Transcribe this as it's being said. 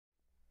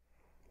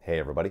Hey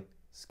everybody,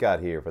 Scott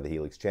here for the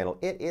Helix channel.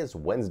 It is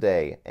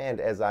Wednesday, and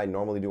as I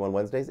normally do on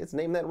Wednesdays, it's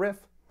Name That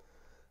Riff.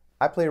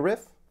 I play a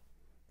riff,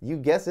 you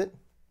guess it.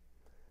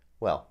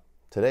 Well,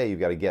 today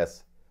you've got to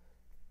guess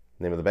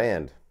name of the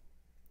band,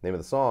 name of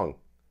the song,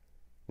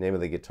 name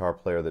of the guitar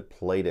player that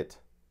played it.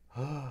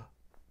 Oh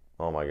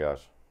my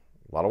gosh,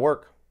 a lot of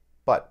work,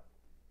 but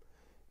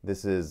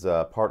this is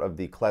part of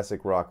the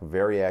Classic Rock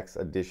Variax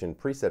Edition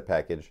preset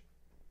package,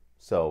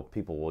 so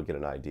people will get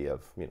an idea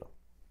of,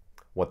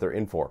 what they're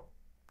in for.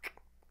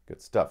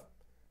 Good stuff.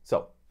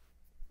 So,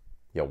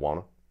 you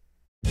wanna?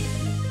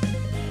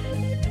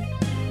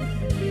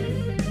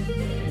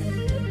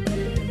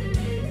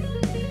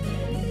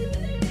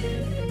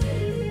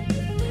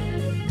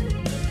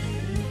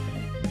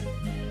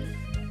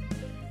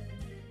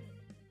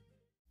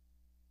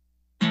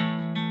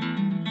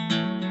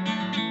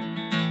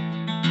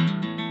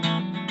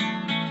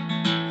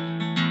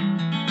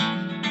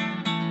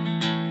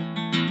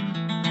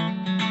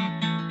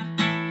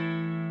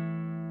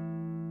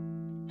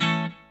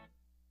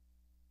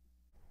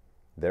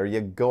 There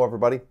you go,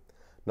 everybody.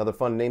 Another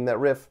fun Name That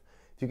Riff.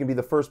 If you can be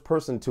the first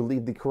person to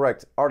leave the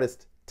correct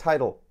artist,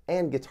 title,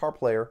 and guitar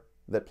player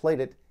that played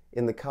it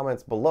in the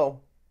comments below,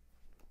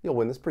 you'll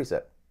win this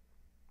preset.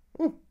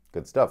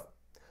 Good stuff.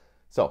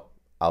 So,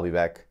 I'll be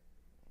back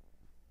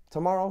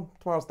tomorrow.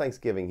 Tomorrow's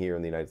Thanksgiving here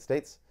in the United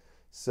States,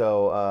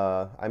 so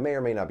I may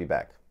or may not be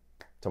back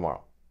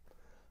tomorrow.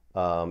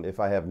 If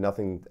I have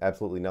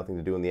absolutely nothing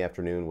to do in the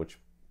afternoon, which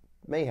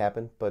may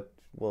happen, but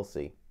we'll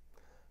see.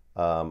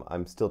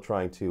 I'm still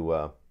trying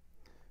to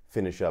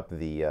finish up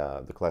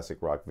the Classic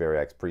Rock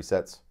Variax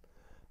presets.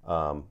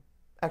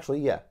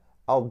 Actually, yeah,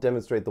 I'll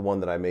demonstrate the one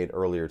that I made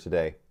earlier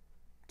today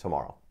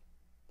tomorrow.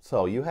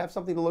 So you have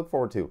something to look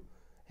forward to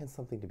and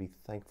something to be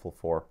thankful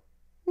for.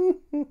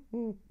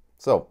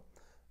 So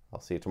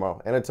I'll see you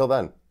tomorrow. And until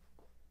then,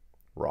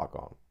 rock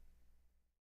on.